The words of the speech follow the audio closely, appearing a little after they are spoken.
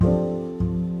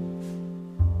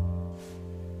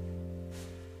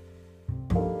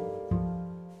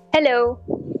Hello,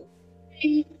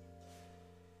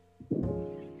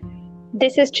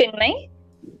 this is Chinmay,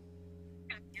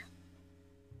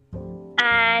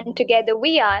 and together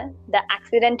we are the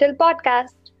Accidental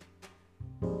Podcast.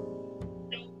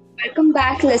 Welcome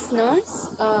back,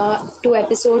 listeners, to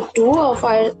episode 2 of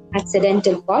our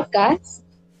Accidental Podcast.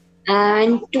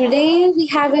 And today we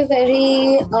have a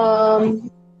very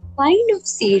kind of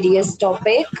serious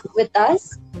topic with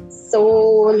us. So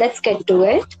let's get to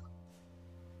it.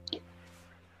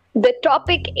 The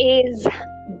topic is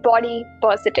body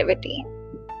positivity.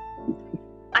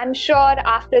 I'm sure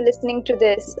after listening to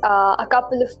this, a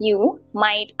couple of you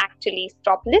might actually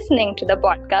stop listening to the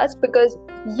podcast because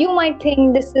you might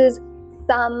think this is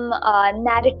some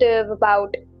narrative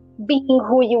about being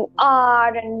who you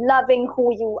are and loving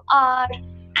who you are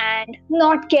and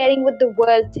not caring what the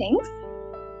world thinks.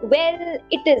 Well,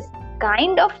 it is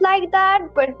kind of like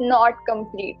that, but not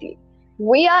completely.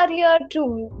 We are here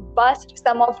to bust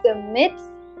some of the myths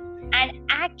and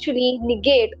actually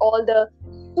negate all the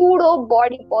pseudo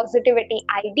body positivity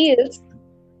ideals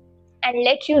and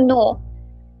let you know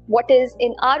what is,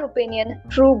 in our opinion,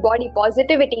 true body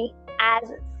positivity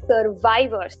as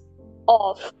survivors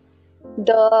of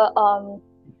the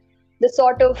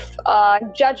sort of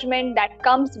judgment that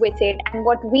comes with it and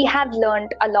what we have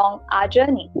learned along our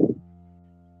journey.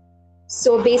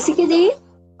 So basically,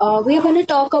 we are going to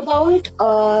talk about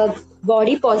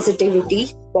body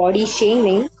positivity, body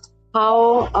shaming,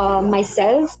 how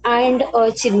myself and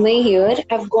Chinmay here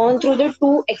have gone through the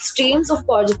two extremes of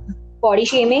body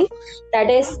shaming,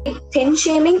 that is thin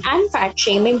shaming and fat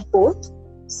shaming both.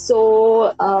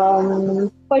 So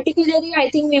particularly,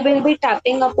 I think we will be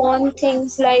tapping upon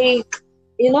things like,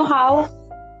 how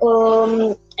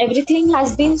everything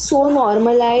has been so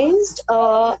normalized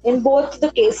in both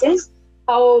the cases,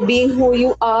 how being who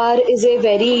you are is a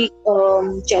very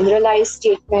generalized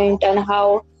statement, and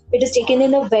how it is taken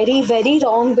in a very, very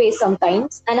wrong way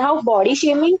sometimes, and how body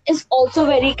shaming is also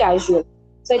very casual.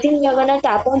 So I think we are going to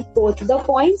tap on both the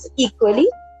points equally.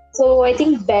 So I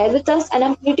think bear with us, and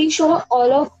I'm pretty sure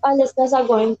all of our listeners are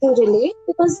going to relate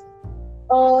because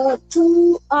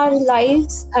through our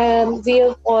lives, we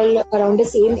are all around the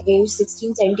same age,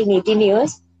 16, 17, 18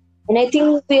 years. And I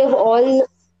think we have all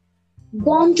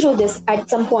gone through this at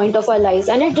some point of our lives,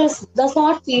 and it just does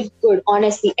not feel good,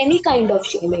 honestly, any kind of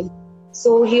shaming.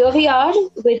 So here we are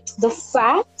with the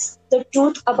facts, the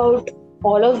truth about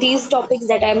all of these topics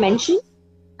that I mentioned,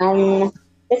 and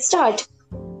let's start.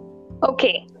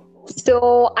 Okay,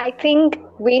 so I think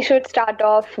we should start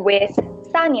off with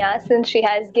Sanya since she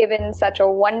has given such a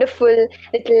wonderful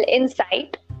little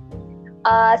insight.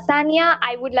 Sanya,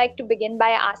 I would like to begin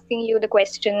by asking you the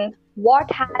question,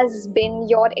 what has been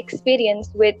your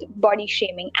experience with body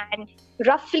shaming and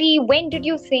roughly when did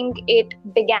you think it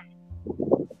began?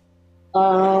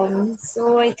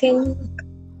 So I think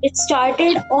it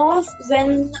started off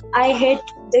when I hit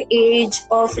the age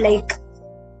of like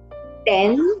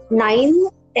 10, 9,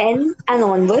 10 and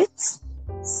onwards.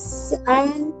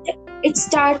 And it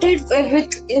started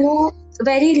with,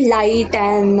 very light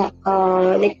and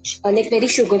like very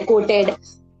sugar coated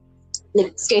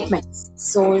like statements.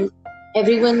 So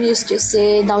everyone used to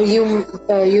say, now you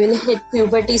will hit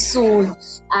puberty soon,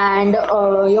 and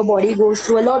your body goes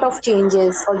through a lot of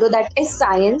changes. Although that is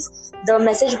science, the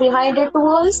message behind it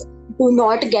was, do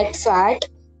not get fat.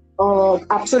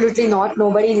 Absolutely not.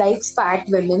 Nobody likes fat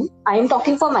women. I am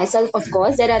talking for myself, of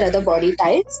course. There are other body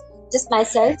types, just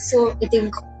myself. So I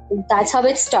think that's how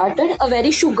it started. A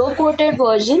very sugar coated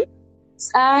version,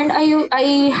 and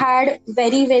I had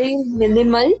very, very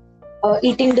minimal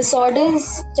eating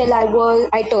disorders till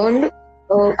I turned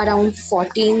around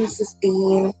 14,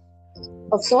 15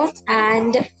 of sorts,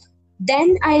 and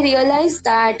then I realized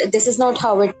that this is not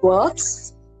how it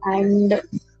works, and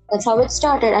that's how it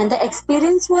started. And the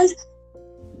experience was,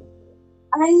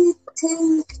 I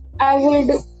think I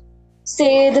would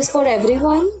say this for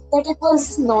everyone, that it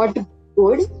was not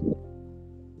good.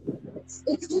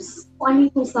 It's just funny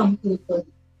to some people.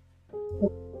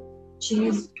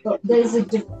 First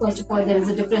of all, there is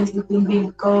a difference between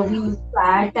being curvy,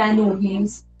 fat, and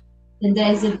obese. Then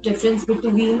there is a difference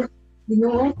between,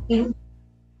 being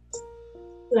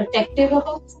protective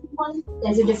about someone.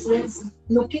 There's a difference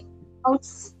looking out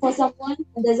for someone,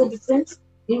 and there's a difference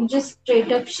in just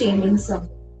straight up shaming someone.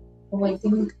 So I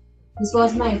think this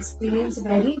was my experience,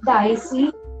 very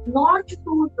dicey, not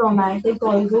too traumatic,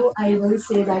 although I will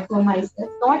say that for myself,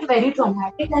 not very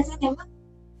traumatic, as I never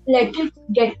let it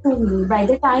get to me. By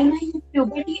the time I hit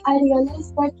puberty, I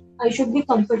realized that I should be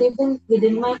comfortable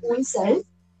within my own self.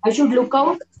 I should look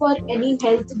out for any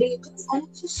health dangers, and I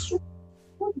just should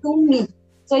do me.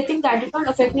 So I think that did not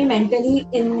affect me mentally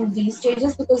in these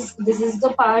stages, because this is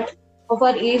the part of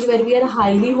our age where we are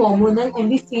highly hormonal and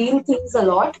we feel things a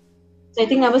lot. So I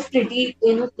think I was pretty,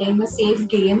 playing a safe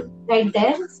game right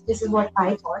there. This is what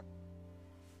I thought.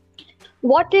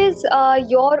 What is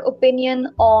your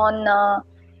opinion on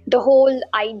the whole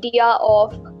idea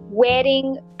of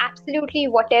wearing absolutely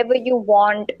whatever you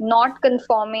want, not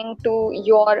conforming to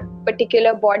your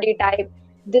particular body type?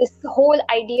 This whole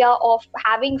idea of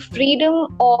having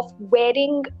freedom of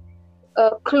wearing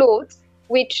clothes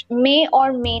which may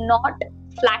or may not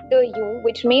flatter you,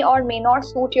 which may or may not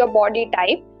suit your body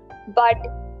type, but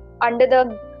under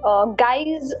the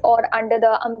guise or under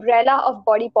the umbrella of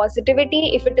body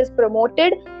positivity, if it is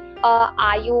promoted,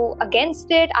 are you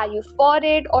against it? Are you for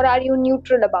it? Or are you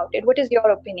neutral about it? What is your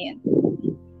opinion?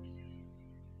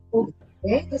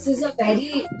 Okay, this is a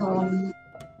very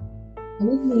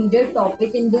needed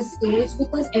topic in this stage,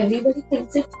 because everybody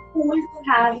thinks it's cool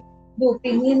to have the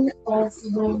opinion of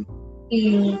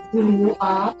being who you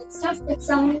are. It's just that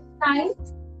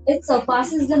sometimes it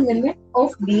surpasses the limit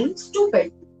of being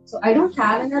stupid. So I don't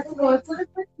have another word for it,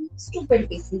 but being stupid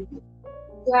basically.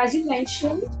 So as you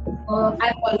mentioned,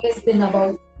 I've always been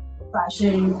about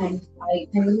fashion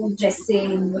and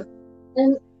dressing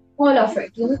and all of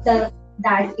it.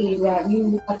 That area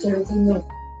you absolutely know.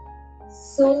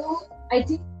 So I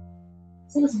think,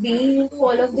 since being into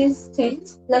all of these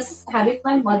things, plus having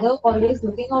my mother always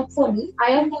looking out for me,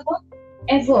 I have never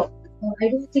ever, I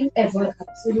don't think ever,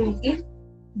 absolutely,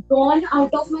 gone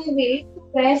out of my way to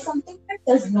wear something that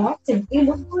does not simply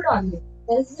look good on me.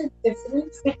 There is a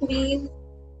difference between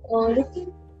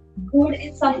looking good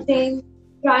in something,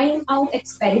 trying out,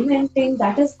 experimenting.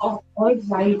 That is all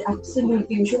right,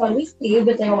 absolutely. You should always play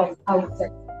with your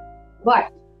outfit.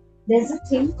 But there's a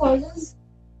thing called as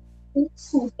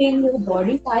suiting your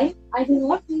body type. I do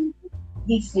not mean to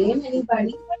defame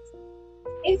anybody, but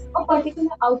if a particular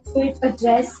outfit, a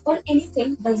dress, or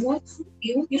anything does not suit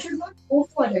you, you should not go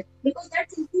for it, because that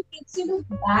simply makes you look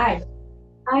bad.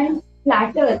 And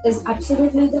flatter is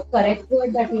absolutely the correct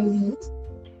word that you use.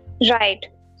 Right.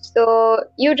 So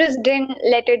you just didn't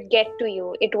let it get to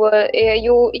you. It was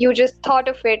you just thought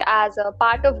of it as a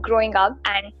part of growing up,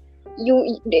 and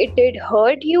it did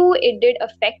hurt you, it did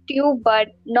affect you, but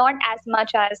not as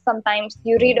much as sometimes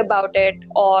you read about it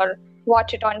or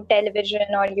watch it on television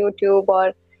or YouTube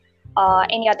or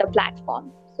any other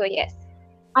platform. So yes.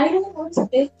 I know what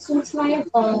suits my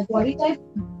body type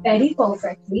very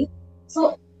perfectly.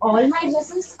 So all my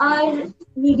dresses are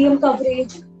medium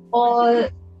coverage or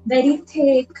very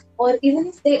thick, or even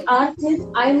if they are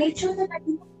thin, I make sure that I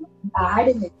do not look bad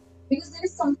in it, because there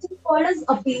is something called as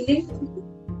appealing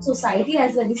to society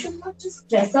as well. You should not just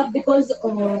dress up because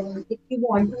if you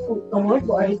want to promote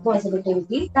body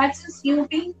positivity, that's just you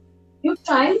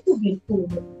trying to be cool.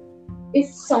 If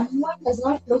someone does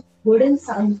not look good in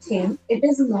something, it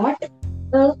is not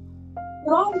a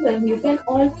problem. You can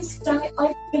always try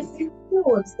out different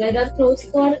clothes. There are clothes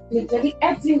for literally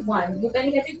everyone. You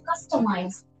can get it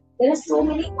customized. There are so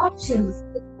many options.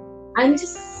 I'm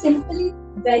just simply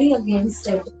very against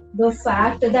it. The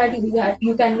fact that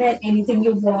you can wear anything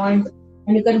you want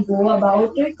and you can go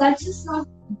about it, that's just not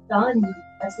done.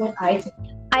 That's what I think.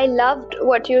 I loved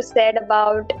what you said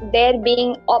about there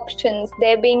being options,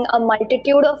 there being a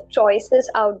multitude of choices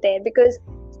out there, because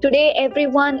today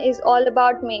everyone is all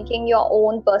about making your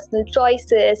own personal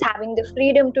choices, having the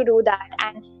freedom to do that.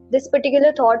 And this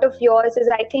particular thought of yours is,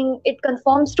 I think it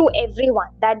conforms to everyone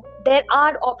that there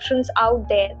are options out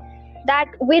there that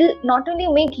will not only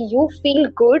make you feel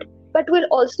good, but will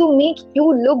also make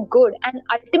you look good. And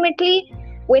ultimately,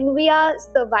 when we are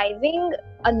surviving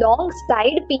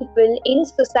alongside people in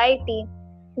society,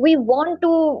 we want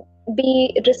to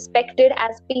be respected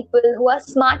as people who are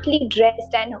smartly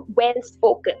dressed and well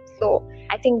spoken. So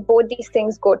I think both these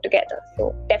things go together.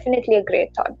 So definitely a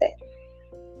great thought there.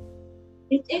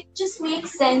 It just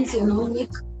makes sense,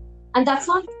 and that's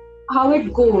not how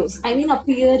it goes. I mean,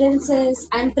 appearances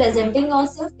and presenting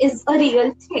yourself is a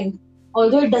real thing.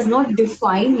 Although it does not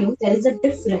define you, there is a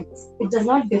difference. It does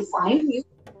not define you,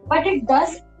 but it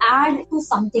does add to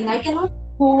something. I cannot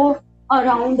go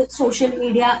around social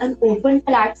media, an open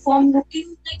platform,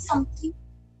 looking like something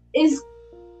is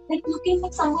like looking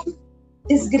like someone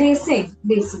disgracing,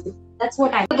 basically. That's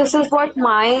what I. This is what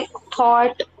my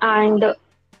thought and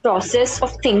process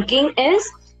of thinking is,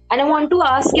 and I want to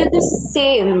ask you the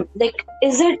same. Like,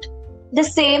 is it the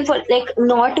same for like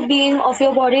not being of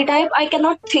your body type? I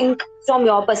cannot think from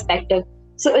your perspective.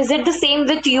 So is it the same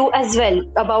with you as well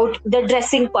about the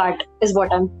dressing part is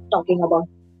what I'm talking about?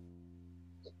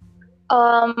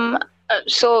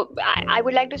 I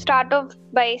would like to start off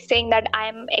by saying that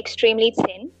I'm extremely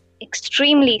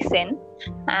thin,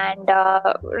 and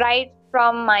right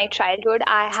from my childhood,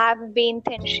 I have been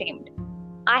thin shamed.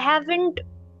 I haven't,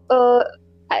 uh,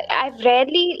 I've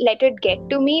rarely let it get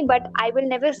to me, but I will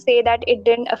never say that it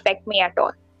didn't affect me at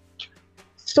all.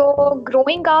 So,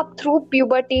 growing up through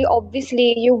puberty,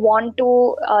 obviously, you want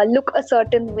to look a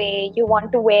certain way, you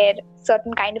want to wear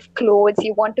certain kind of clothes,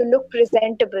 you want to look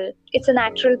presentable. It's a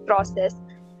natural process.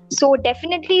 So,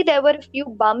 definitely, there were a few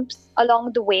bumps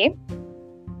along the way,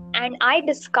 and I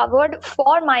discovered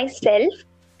for myself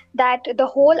that the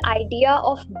whole idea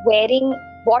of wearing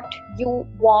what you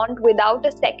want without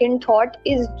a second thought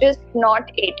is just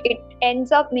not it. It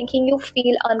ends up making you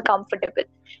feel uncomfortable.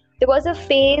 There was a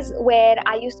phase where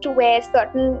I used to wear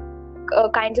certain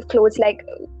kinds of clothes, like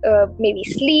maybe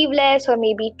sleeveless or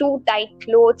maybe too tight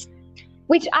clothes,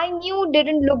 which I knew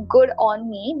didn't look good on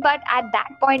me. But at that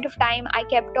point of time, I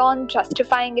kept on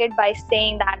justifying it by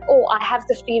saying that, oh, I have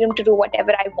the freedom to do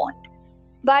whatever I want.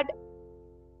 But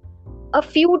a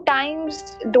few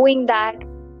times doing that,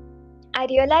 I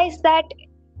realized that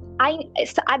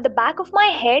at the back of my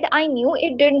head, I knew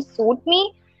it didn't suit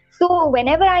me. So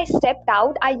whenever I stepped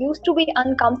out, I used to be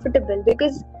uncomfortable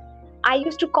because I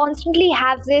used to constantly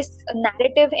have this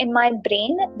narrative in my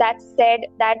brain that said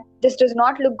that this does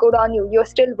not look good on you. You're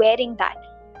still wearing that.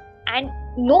 And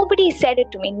nobody said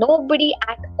it to me. Nobody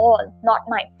at all. Not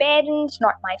my parents,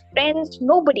 not my friends,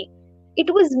 nobody.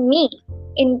 It was me.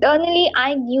 Internally,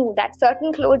 I knew that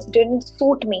certain clothes didn't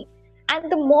suit me.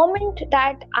 And the moment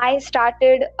that I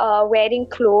started wearing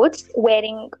clothes,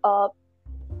 wearing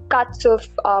cuts of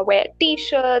wear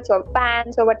t-shirts or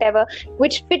pants or whatever,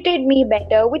 which fitted me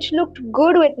better, which looked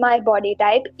good with my body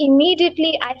type,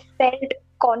 immediately I felt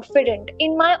confident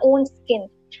in my own skin.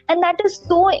 And that is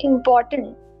so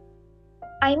important.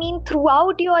 I mean,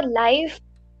 throughout your life,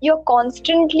 you're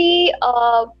constantly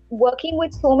working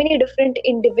with so many different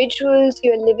individuals,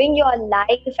 you're living your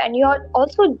life, and you're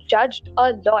also judged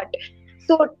a lot.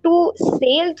 So, to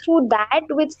sail through that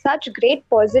with such great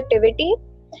positivity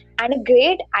and a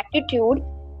great attitude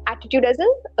as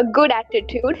in a good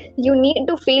attitude, you need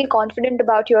to feel confident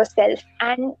about yourself.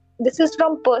 And this is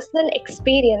from personal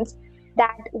experience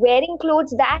that wearing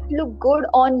clothes that look good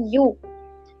on you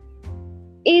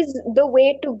is the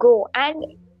way to go, and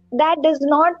that does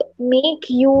not make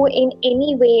you in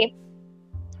any way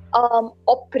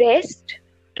oppressed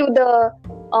to the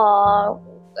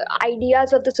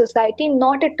ideas of the society.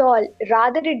 Not at all.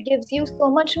 Rather, it gives you so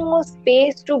much more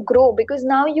space to grow, because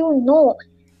now you know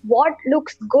what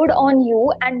looks good on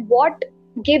you and what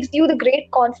gives you the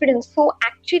great confidence. So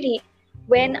actually,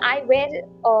 when I wear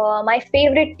my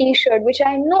favorite t-shirt, which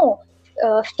I know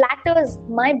flatters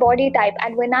my body type,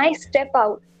 and when I step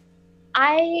out,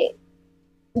 I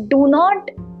do not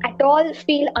at all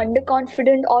feel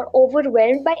underconfident or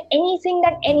overwhelmed by anything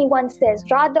that anyone says.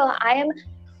 Rather, I am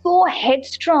so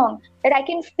headstrong that I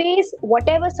can face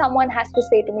whatever someone has to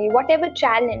say to me, whatever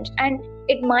challenge. And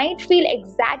it might feel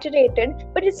exaggerated,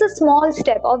 but it's a small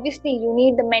step. Obviously, you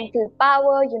need the mental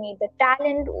power, you need the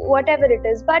talent, whatever it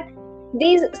is. But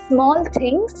these small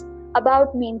things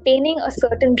about maintaining a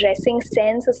certain dressing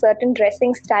sense, a certain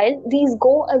dressing style, these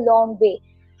go a long way.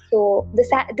 So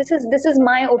this is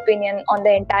my opinion on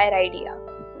the entire idea.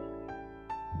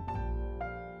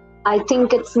 I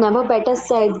think it's never better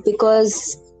said,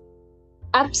 because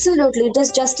absolutely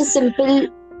it's just a simple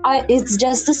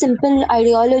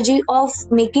ideology of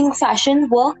making fashion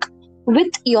work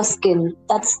with your skin.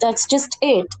 That's just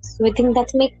it. So I think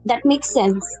that makes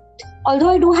sense. Although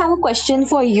I do have a question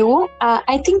for you,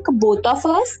 I think both of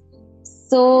us.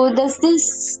 So there's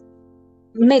this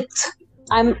myth.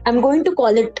 I'm going to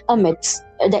call it a myth.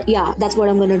 That's what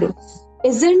I'm going to do.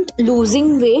 Isn't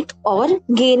losing weight or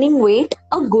gaining weight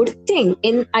a good thing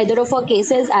in either of our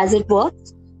cases, as it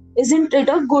works? Isn't it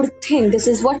a good thing? This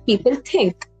is what people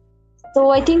think. So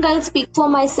I think I'll speak for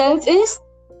myself is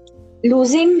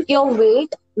losing your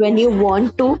weight when you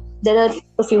want to. There are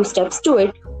a few steps to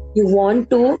it. You want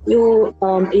to, you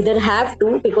either have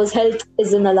to, because health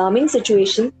is an alarming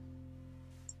situation,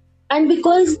 and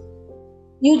because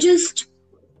you just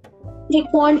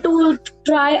want to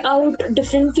try out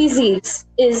different physiques,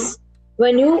 is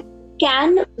when you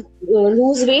can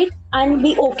lose weight and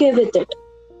be okay with it.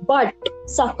 But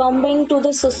succumbing to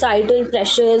the societal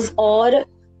pressures or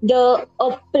the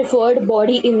preferred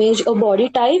body image or body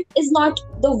type is not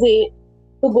the way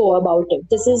to go about it.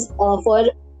 This is for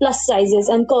plus sizes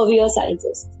and curvier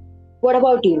sizes. What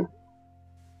about you?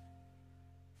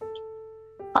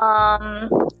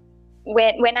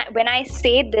 When I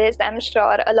say this, I'm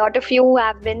sure a lot of you who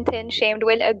have been thin shamed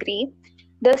will agree.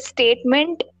 the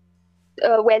statements,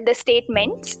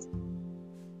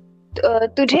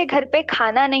 तुझे घर पे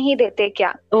खाना नहीं देते क्या,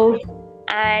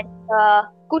 and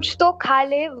कुछ तो खा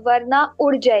ले वरना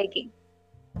उड़ जाएगी,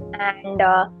 एंड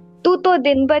तू तो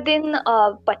दिन ब दिन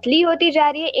पतली होती जा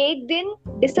रही है, एक दिन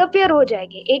डिसअपियर हो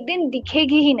जाएगी, एक दिन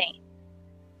दिखेगी ही नहीं.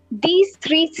 These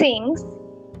three things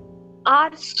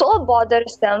are so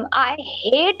bothersome. I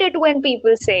hate it when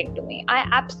people say it to me. I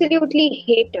absolutely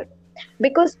hate it.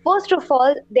 Because first of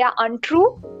all, they are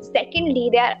untrue. Secondly,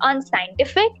 they are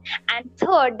unscientific. And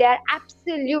third, they are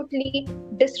absolutely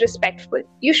disrespectful.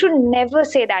 You should never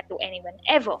say that to anyone,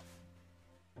 ever.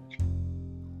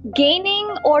 Gaining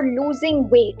or losing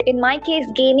weight, in my case,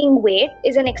 gaining weight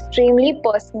is an extremely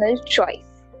personal choice.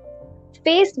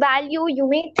 Face value, you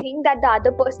may think that the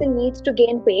other person needs to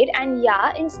gain weight, and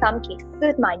yeah, in some cases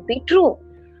it might be true.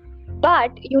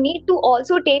 But you need to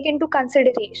also take into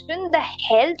consideration the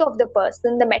health of the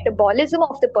person, the metabolism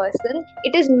of the person.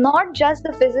 It is not just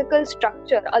the physical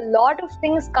structure. A lot of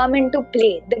things come into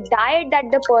play. The diet that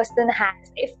the person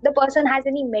has, if the person has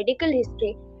any medical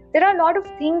history, there are a lot of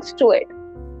things to it.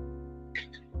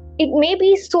 It may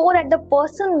be so that the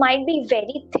person might be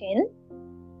very thin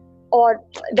or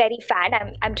very fat.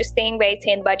 I'm just saying very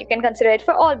thin, but you can consider it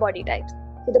for all body types.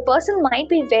 So the person might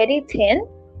be very thin,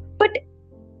 but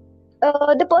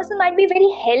the person might be very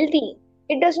healthy.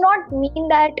 It does not mean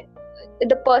that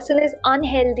the person is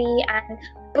unhealthy and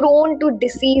prone to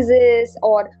diseases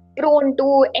or prone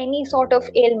to any sort of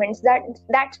ailments.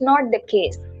 That's not the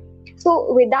case.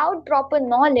 So without proper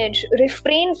knowledge,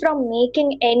 refrain from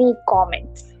making any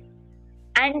comments.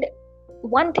 And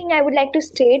one thing I would like to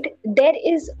state, there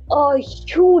is a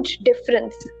huge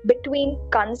difference between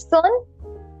concern,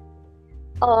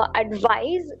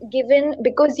 advice given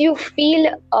because you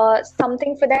feel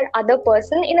something for that other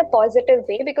person in a positive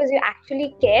way, because you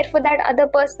actually care for that other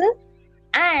person,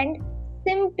 and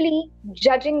simply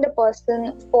judging the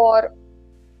person for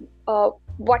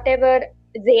whatever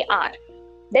they are.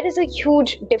 There is a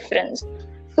huge difference.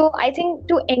 So I think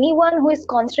to anyone who is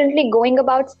constantly going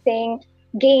about saying,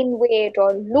 gain weight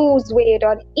or lose weight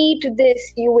or eat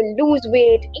this, you will lose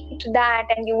weight, eat that,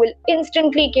 and you will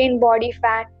instantly gain body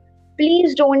fat.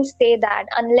 Please don't say that.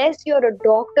 Unless you're a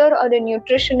doctor or a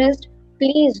nutritionist,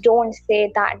 please don't say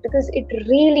that, because it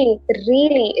really,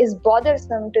 really is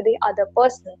bothersome to the other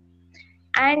person.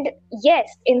 And yes,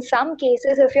 in some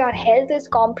cases, if your health is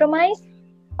compromised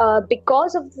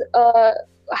because of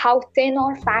how thin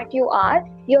or fat you are,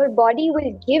 your body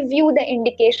will give you the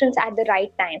indications at the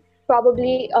right time.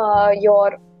 Probably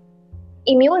your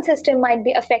immune system might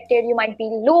be affected, you might be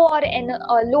low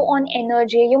on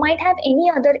energy, you might have any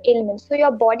other ailments. So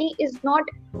your body is smart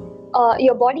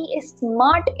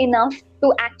enough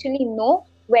to actually know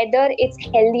whether it's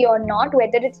healthy or not,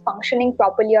 whether it's functioning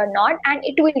properly or not, and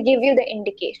it will give you the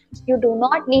indications. You do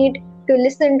not need to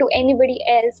listen to anybody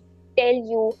else tell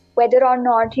you whether or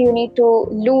not you need to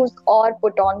lose or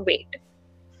put on weight.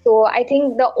 So I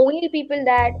think the only people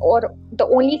or the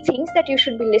only things that you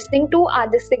should be listening to are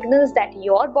the signals that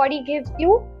your body gives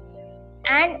you,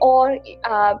 and or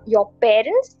your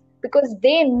parents, because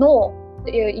they know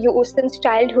you since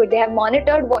childhood. They have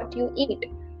monitored what you eat,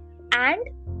 and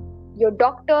your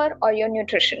doctor or your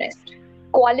nutritionist,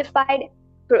 qualified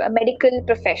medical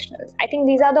professionals. I think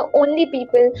these are the only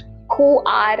people who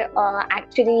are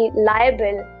actually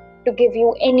liable to give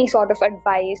you any sort of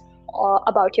advice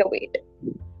about your weight.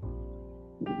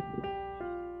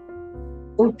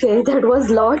 Okay, that was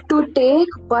a lot to take,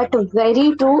 but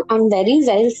very true and very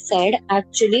well said,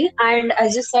 actually. And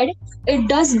as you said, it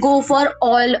does go for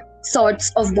all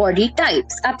sorts of body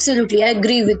types. Absolutely, I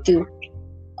agree with you.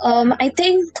 I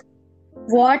think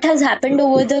what has happened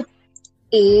over the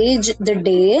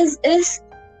days is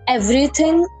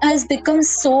everything has become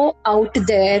so out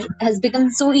there, has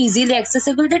become so easily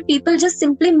accessible that people just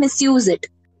simply misuse it.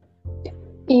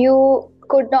 You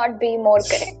could not be more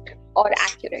correct or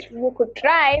accurate. You could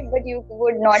try, but you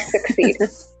would not succeed.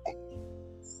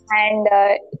 And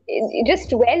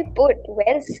just well put,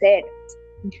 well said.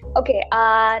 Okay,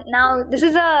 now this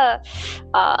is a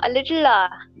little, I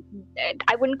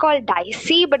wouldn't call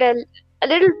dicey, but a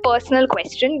little personal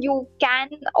question. You can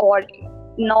or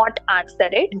not answer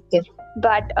it. Okay.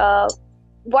 But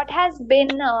what has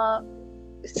been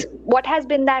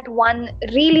that one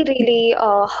really, really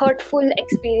hurtful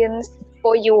experience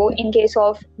for you in case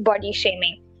of body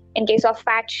shaming, in case of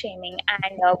fat shaming,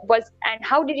 and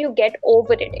how did you get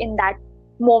over it in that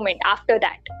moment after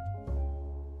that?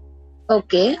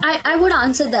 Okay, I would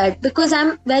answer that because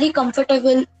I'm very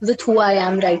comfortable with who I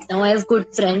am right now. I have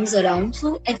good friends around,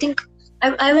 so I think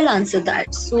I will answer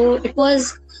that. So it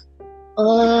was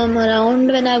Around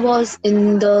when I was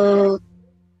in the,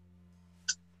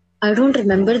 I don't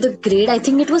remember the grade. I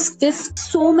think it was fifth.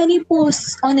 So many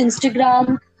posts on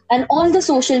Instagram and all the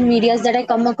social medias that I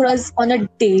come across on a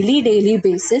daily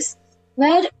basis,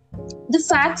 where the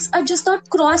facts are just not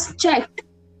cross-checked.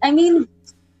 I mean,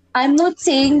 I'm not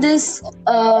saying this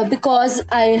because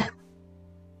I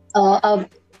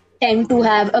tend to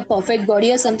have a perfect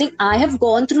body or something. I have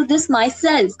gone through this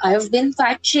myself. I have been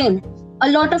fat shamed a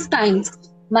lot of times.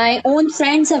 My own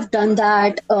friends have done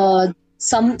that.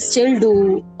 Some still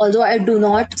do, although I do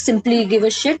not simply give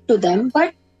a shit to them.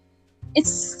 But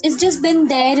it's just been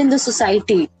there in the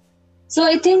society. So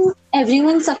I think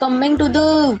everyone succumbing to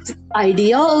the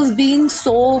idea of being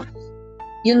so,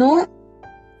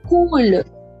 cool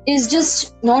is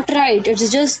just not right.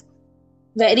 It's just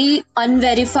very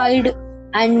unverified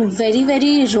and very,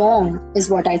 very wrong, is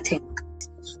what I think.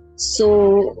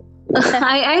 So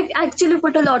I actually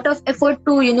put a lot of effort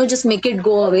to, just make it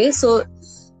go away. So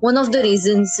one of the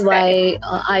reasons why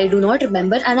I do not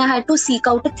remember, and I had to seek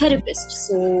out a therapist.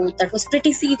 So that was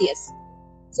pretty serious.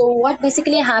 So what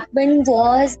basically happened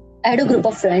was I had a group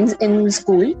of friends in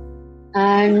school,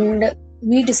 and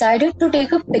we decided to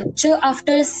take a picture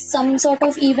after some sort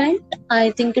of event.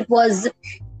 I think it was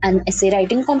an essay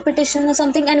writing competition or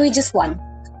something, and we just won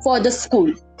for the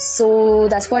school. So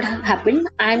that's what happened,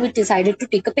 and we decided to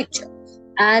take a picture.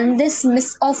 And this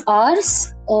miss of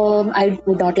ours, I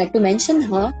would not like to mention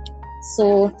her.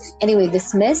 So anyway,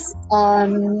 this miss,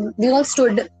 we all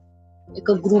stood like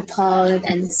a group hug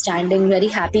and standing very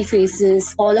happy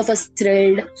faces, all of us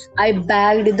thrilled. I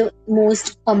bagged the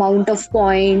most amount of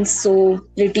points, so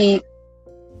pretty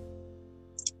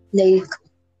like,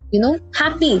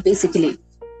 happy basically.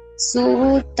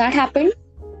 So that happened.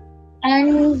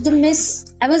 And the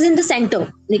miss, I was in the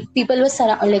center. Like people were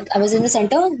I was in the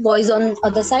center, boys on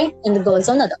other side and the girls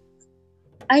on other.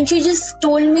 And she just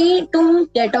told me to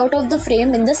get out of the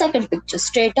frame in the second picture.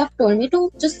 Straight up told me to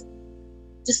just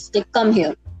like come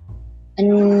here.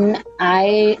 And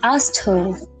I asked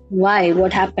her why,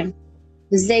 what happened.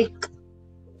 It's like,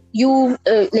 you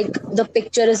like the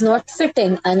picture is not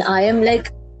fitting, and I am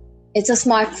like, it's a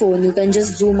smartphone, you can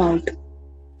just zoom out.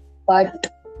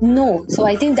 But no. So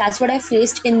I think that's what I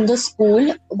faced in the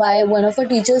school by one of our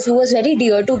teachers who was very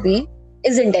dear to me,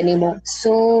 isn't anymore.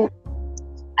 So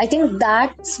I think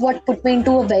that's what put me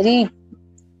into a very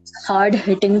hard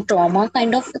hitting trauma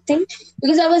kind of thing,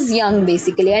 because I was young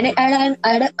basically, and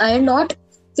I had not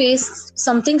faced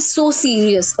something so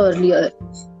serious earlier.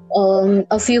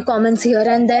 A few comments here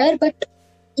and there, but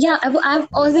yeah, I've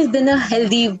always been a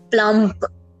healthy, plump,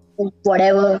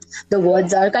 whatever the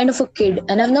words are, kind of a kid,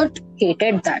 and I've not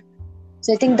hated that.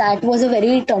 So I think that was a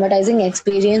very traumatizing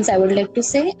experience, I would like to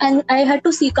say, and I had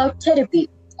to seek out therapy,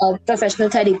 professional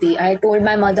therapy. I told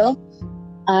my mother,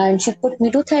 and she put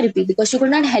me to therapy because she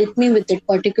could not help me with it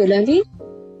particularly,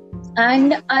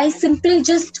 and I simply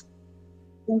just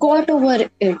got over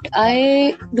it.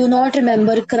 I do not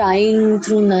remember crying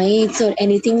through nights or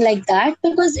anything like that,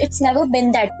 because it's never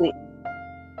been that way.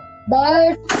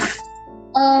 But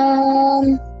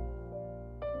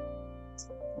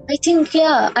I think,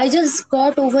 yeah, I just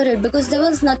got over it because there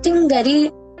was nothing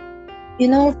very,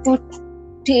 to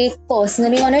take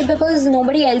personally on it, because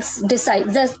nobody else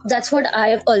decides. That's what I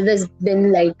have always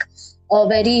been like, a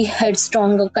very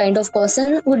headstrong kind of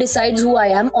person who decides who I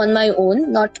am on my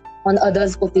own, not on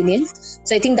others' opinions.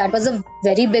 So I think that was a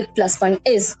very big plus point,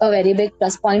 is a very big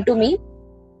plus point to me.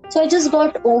 So I just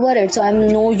got over it. So I'm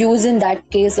no use in that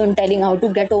case on telling how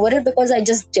to get over it, because I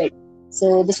just did.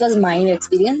 So this was my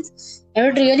experience. I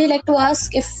would really like to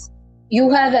ask if you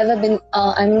have ever been,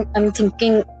 I'm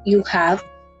thinking you have.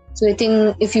 So I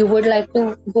think if you would like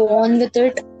to go on with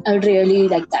it, I would really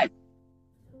like that.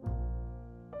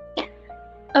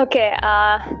 Okay.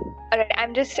 All right.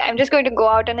 I'm just going to go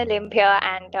out on a limb here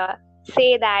and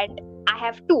say that I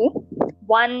have two.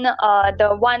 One,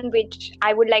 the one which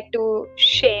I would like to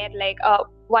share, like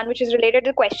one which is related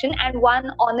to the question, and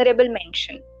one honorable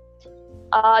mention.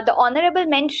 The honorable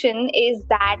mention is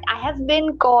that I have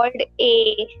been called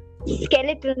a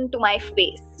skeleton to my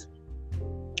face.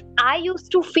 I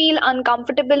used to feel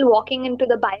uncomfortable walking into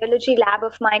the biology lab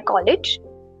of my college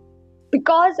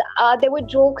because there were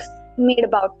jokes made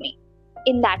about me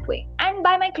in that way, and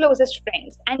by my closest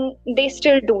friends, and they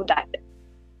still do that.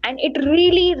 And it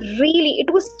really,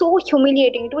 it was so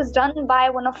humiliating. It was done by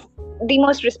one of the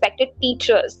most respected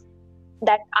teachers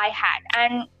that I had,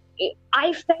 and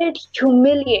I felt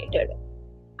humiliated.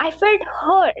 I felt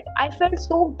hurt. I felt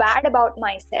so bad about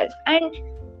myself, and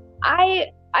I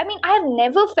mean, I have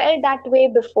never felt that way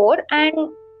before, or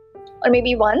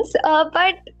maybe once,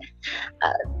 but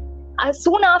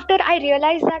soon after, I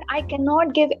realized that I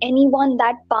cannot give anyone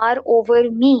that power over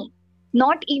me,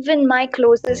 not even my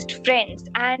closest friends.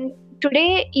 And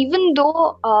today, even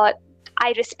though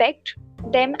I respect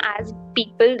them as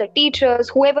people, the teachers,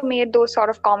 whoever made those sort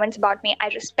of comments about me, I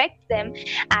respect them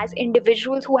as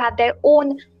individuals who have their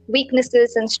own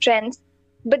weaknesses and strengths,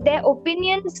 but their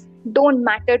opinions don't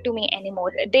matter to me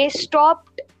anymore. They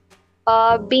stopped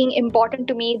being important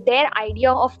to me. Their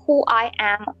idea of who I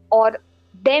am, or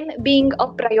them being a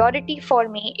priority for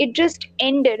me, it just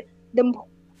ended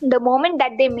the moment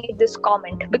that they made this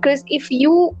comment. Because if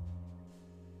you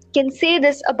can say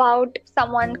this about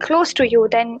someone close to you,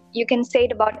 then you can say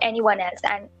it about anyone else,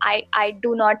 and I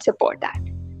do not support that.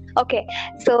 Okay,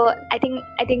 so I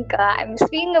think I'm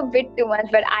speaking a bit too much,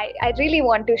 but I really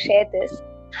want to share this.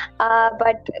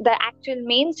 But the actual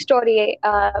main story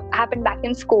happened back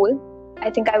in school. I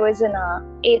think I was in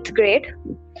 8th grade,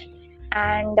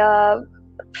 and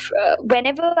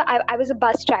whenever I was a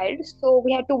bus child, so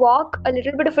we had to walk a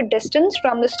little bit of a distance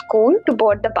from the school to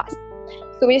board the bus.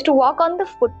 So we used to walk on the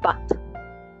footpath.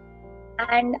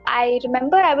 And I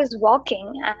remember I was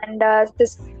walking, and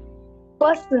this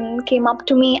person came up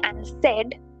to me and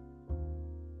said,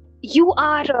 "You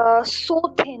are so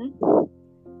thin.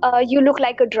 You look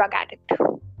like a drug addict.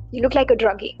 You look like a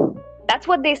druggie." That's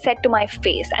what they said to my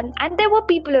face. And there were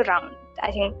people around.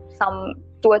 I think some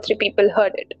 2 or 3 people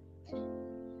heard it.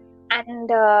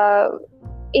 And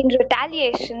in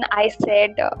retaliation, I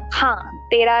said, "हाँ,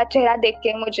 तेरा चेहरा देख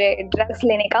के मुझे drugs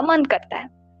लेने का मन करता है."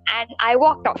 And I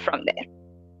walked off from there.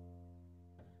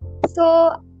 So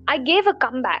I gave a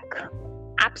comeback.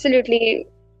 Absolutely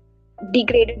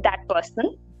degraded that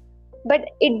person. But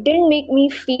it didn't make me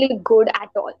feel good at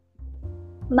all.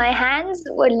 My hands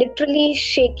were literally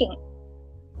shaking.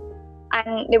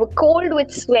 And they were cold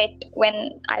with sweat when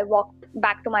I walked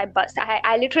back to my bus.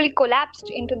 I literally collapsed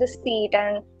into the seat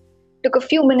and took a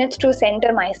few minutes to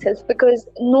center myself, because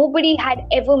nobody had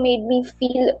ever made me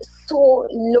feel so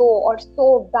low or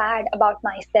so bad about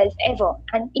myself ever.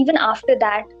 And even after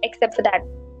that, except for that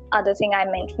other thing I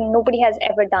mentioned, nobody has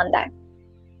ever done that.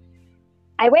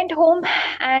 I went home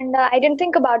and I didn't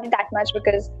think about it that much,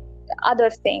 because other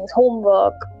things,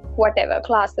 homework, whatever,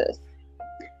 classes.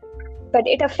 But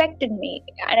it affected me,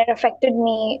 and it affected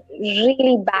me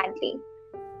really badly.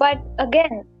 But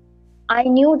again, I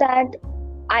knew that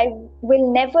I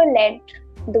will never let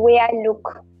the way I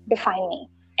look define me,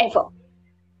 ever.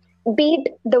 Be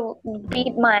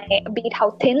it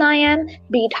how thin I am,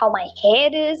 be it how my hair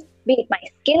is, be it my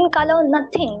skin color,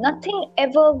 nothing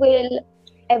ever will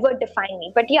ever define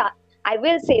me. But yeah, I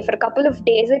will say for a couple of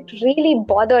days, it really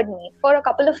bothered me for a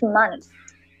couple of months.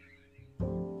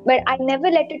 But I never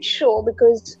let it show,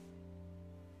 because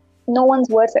no one's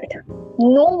worth it.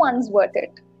 No one's worth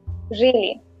it.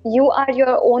 Really. You are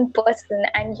your own person,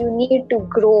 and you need to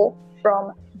grow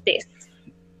from this.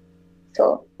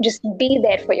 So just be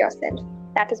there for yourself.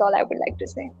 That is all I would like to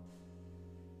say.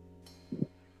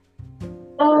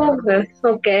 Oh,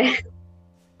 okay.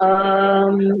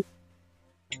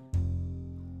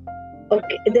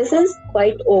 Okay, this is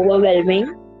quite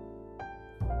overwhelming.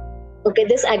 Okay,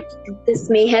 this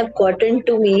may have gotten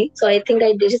to me, so I think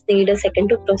I just need a second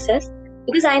to process,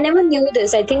 because I never knew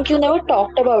this. I think you never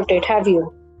talked about it, have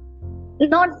you?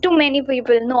 Not too many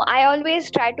people. No, I always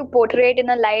try to portray it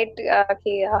in a light,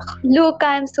 look,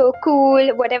 I'm so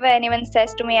cool. Whatever anyone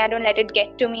says to me, I don't let it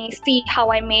get to me. See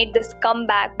how I made this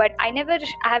comeback. But I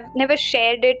have never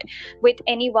shared it with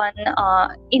anyone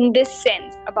in this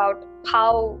sense about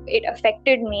how it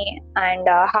affected me, and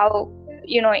how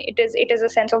it is a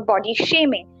sense of body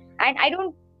shaming. And I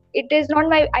don't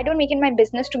make it my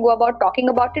business to go about talking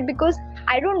about it, because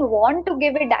I don't want to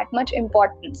give it that much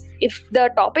importance. If the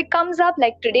topic comes up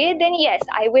like today, then yes,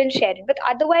 I will share it. But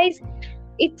otherwise,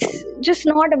 it's just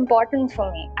not important for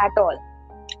me at all.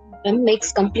 That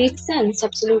makes complete sense.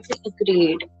 Absolutely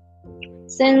agreed.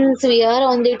 Since we are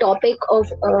on the topic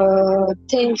of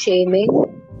thin shaming,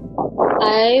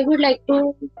 I would like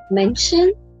to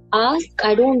ask,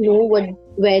 I don't know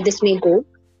where this may go.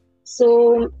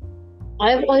 So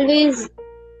I've always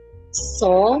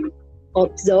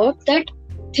observed that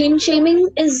thin shaming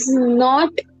is not,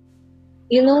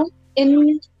 in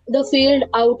the field,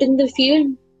 out in the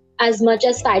field, as much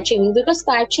as fat shaming, because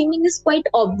fat shaming is quite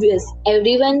obvious.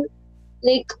 Everyone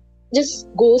just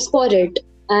goes for it,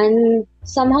 and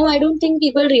somehow I don't think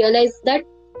people realize that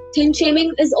thin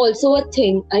shaming is also a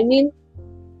thing. I mean,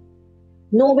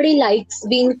 nobody likes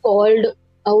being called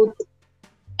out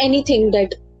anything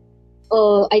that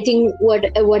I think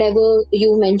whatever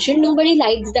you mentioned, nobody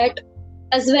likes that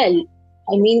as well.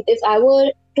 I mean, if I were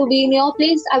to be in your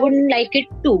place, I wouldn't like it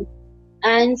too.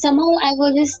 And somehow I've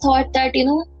always thought that,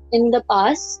 in the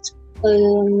past,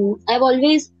 I've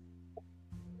always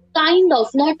kind of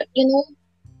not,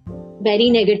 very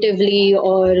negatively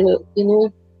or,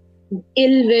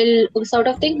 ill will sort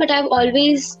of thing, but I've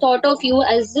always thought of you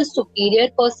as the superior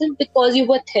person because you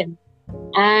were thin.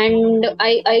 And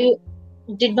I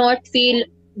did not feel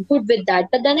good with that.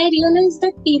 But then I realized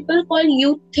that people call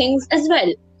you things as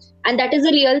well. And that is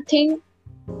a real thing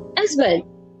as well.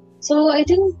 So I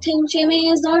think thin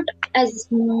shaming is not as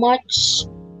much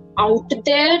out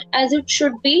there as it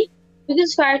should be,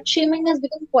 because fat shaming has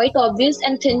become quite obvious,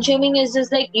 and thin shaming is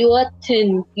just like you are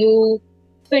thin, you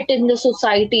fit in the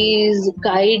society's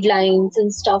guidelines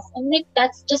and stuff. I'm like,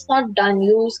 that's just not done.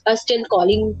 You are still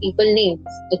calling people names.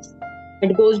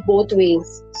 It goes both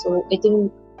ways. So I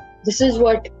think this is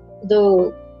what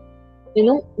the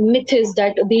myth is,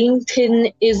 that being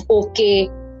thin is okay,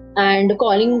 and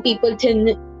calling people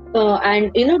thin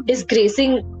and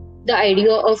disgracing the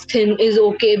idea of thin is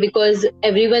okay because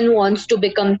everyone wants to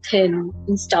become thin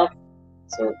and stuff.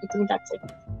 So I think that's it.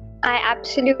 I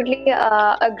absolutely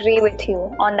agree with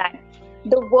you on that.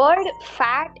 The word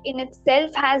fat in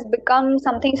itself has become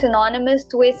something synonymous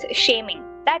with shaming.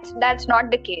 That's not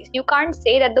the case. You can't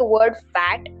say that the word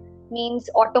fat means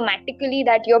automatically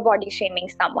that you're body shaming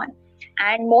someone.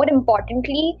 And more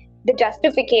importantly, the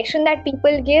justification that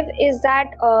people give is that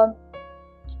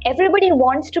everybody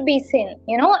wants to be thin.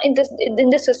 In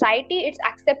the society, it's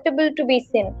acceptable to be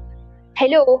thin.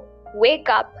 Hello, wake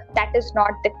up. That is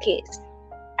not the case.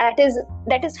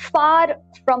 That is far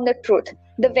from the truth.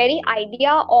 The very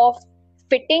idea of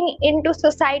fitting into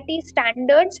society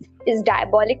standards is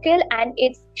diabolical, and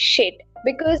it's shit,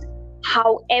 because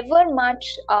however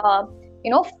much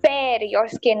fair your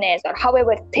skin is, or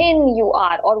however thin you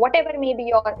are, or whatever may be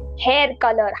your hair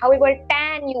color, however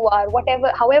tan you are,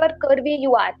 however curvy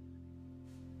you are,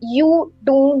 you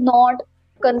do not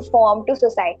conform to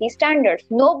society standards.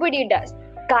 Nobody does.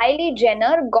 Kylie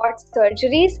Jenner got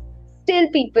surgeries, still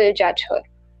people judge her.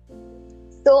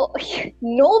 So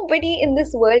nobody in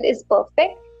this world is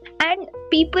perfect, and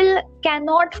people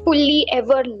cannot fully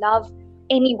ever love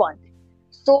anyone.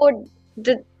 So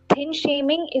the thin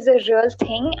shaming is a real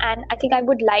thing, and I think I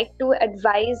would like to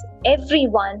advise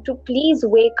everyone to please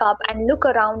wake up and look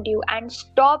around you and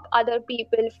stop other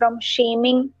people from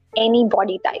shaming any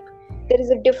body type. There is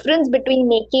a difference between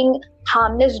making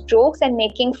harmless jokes and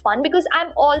making fun, because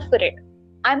I'm all for it.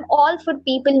 I'm all for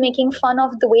people making fun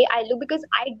of the way I look, because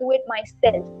I do it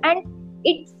myself, and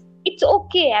it's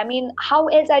okay. I mean, how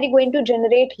else are you going to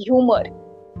generate humor?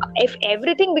 If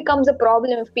everything becomes a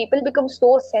problem, if people become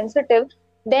so sensitive,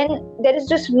 then there is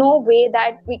just no way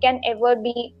that we can ever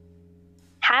be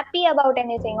happy about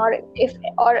anything,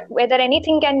 or whether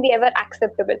anything can be ever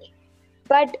acceptable.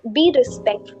 But be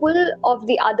respectful of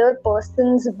the other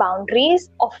person's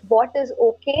boundaries of what is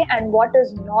okay and what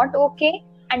is not okay,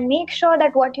 and make sure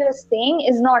that what you're saying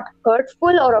is not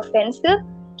hurtful or offensive.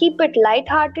 Keep it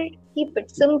lighthearted, keep it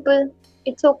simple.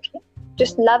 It's okay.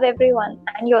 Just love everyone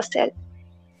and yourself.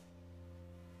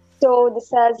 So this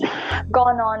has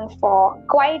gone on for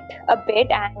quite a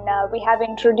bit, and we have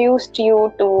introduced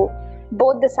you to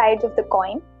both the sides of the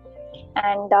coin.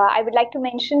 And I would like to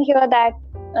mention here that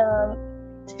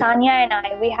Sania and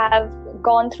I, we have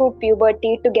gone through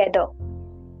puberty together.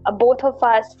 Both of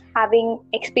us having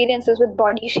experiences with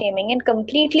body shaming in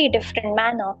completely different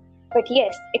manner, but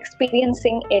yes,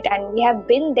 experiencing it, and we have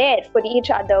been there for each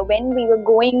other when we were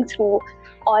going through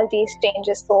all these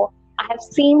changes. So I have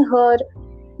seen her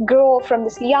grow from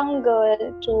this young girl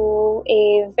to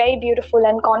a very beautiful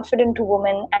and confident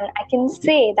woman, and I can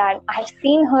say that I have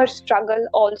seen her struggle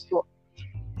also.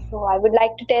 So I would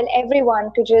like to tell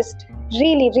everyone to just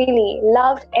really, really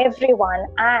love everyone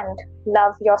and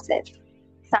love yourself.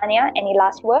 Sania, any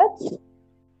last words?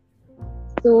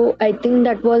 So I think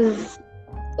that was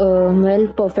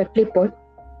perfectly put,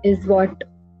 is what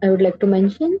I would like to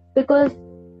mention, because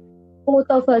both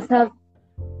of us have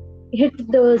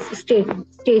hit those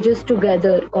stages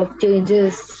together of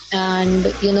changes and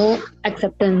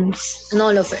acceptance and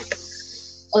all of it.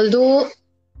 Although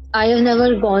I have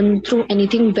never gone through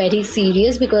anything very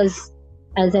serious, because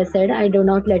as I said, I do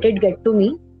not let it get to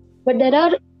me, but there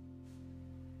are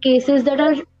cases that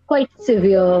are quite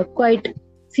severe, quite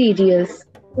serious.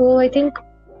 So I think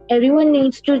everyone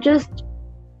needs to just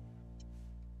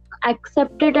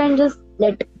accept it and just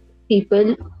let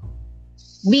people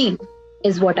be,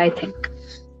 is what I think.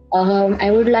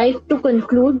 I would like to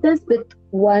conclude this with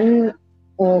one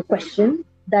question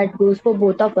that goes for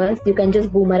both of us. You can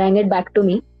just boomerang it back to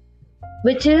me,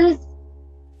 which is,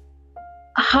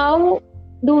 how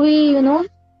do we,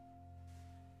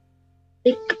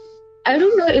 I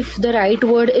don't know if the right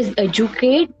word is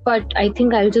educate, but I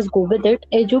think I'll just go with it.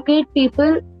 Educate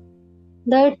people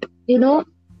that,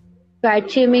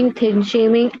 fat shaming, thin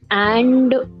shaming,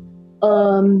 and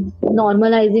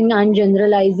normalizing and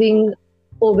generalizing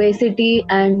obesity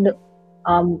and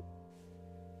um,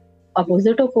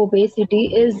 opposite of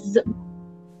obesity is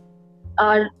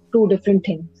are two different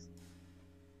things.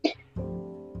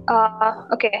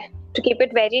 Okay, to keep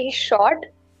it very short,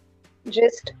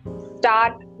 just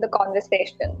start the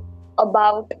conversation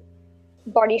about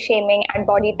body shaming and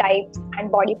body types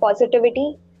and body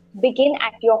positivity. Begin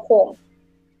at your home.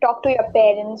 Talk to your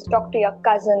parents, talk to your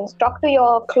cousins, talk to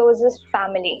your closest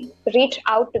family. Reach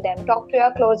out to them, talk to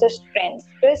your closest friends.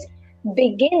 Just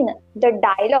begin the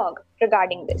dialogue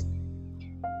regarding this.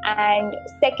 And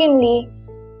secondly,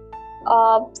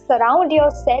 surround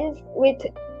yourself with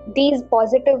these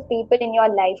positive people in your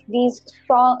life, these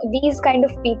kind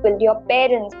of people, your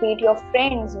parents, be it your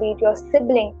friends, be it your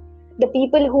sibling, the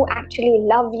people who actually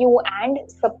love you and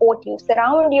support you.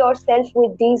 Surround yourself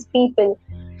with these people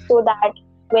so that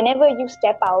whenever you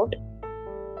step out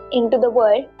into the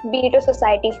world, be it a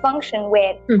society function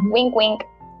where wink wink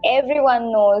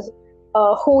everyone knows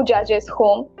who judges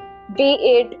whom, be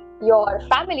it your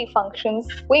family functions,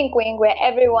 wink wink, where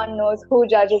everyone knows who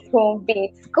judges whom, be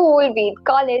it school, be it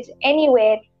college,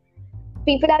 anywhere,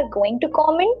 people are going to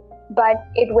comment, but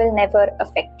it will never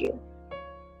affect you.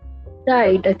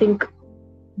 Right, I think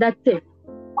that's it.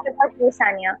 What about you,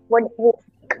 Sanya? What do you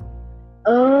think?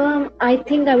 I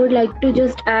think I would like to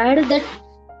just add that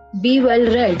be well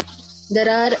read. There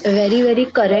are very, very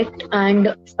correct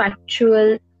and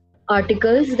factual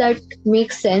articles that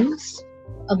make sense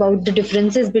about the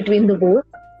differences between the both.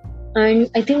 And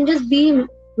I think just be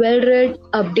well read,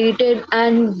 updated,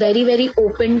 and very, very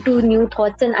open to new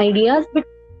thoughts and ideas, but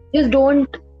just don't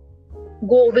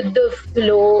go with the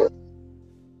flow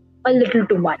a little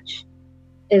too much,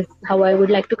 is how I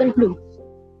would like to conclude.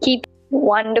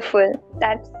 Wonderful.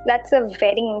 That's a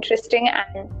very interesting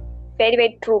and very,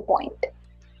 very true point.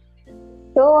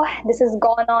 So this has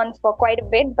gone on for quite a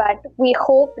bit, but we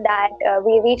hope that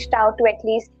we reached out to at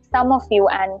least some of you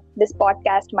and this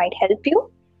podcast might help you.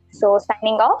 So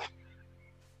signing off.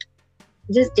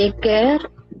 Just take care,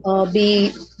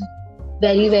 be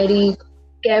very, very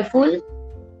careful,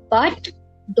 but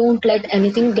don't let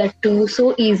anything get to you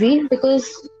so easy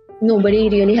because nobody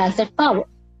really has that power.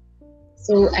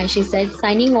 So, as she said,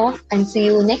 signing off and see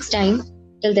you next time.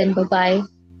 Till then, bye bye.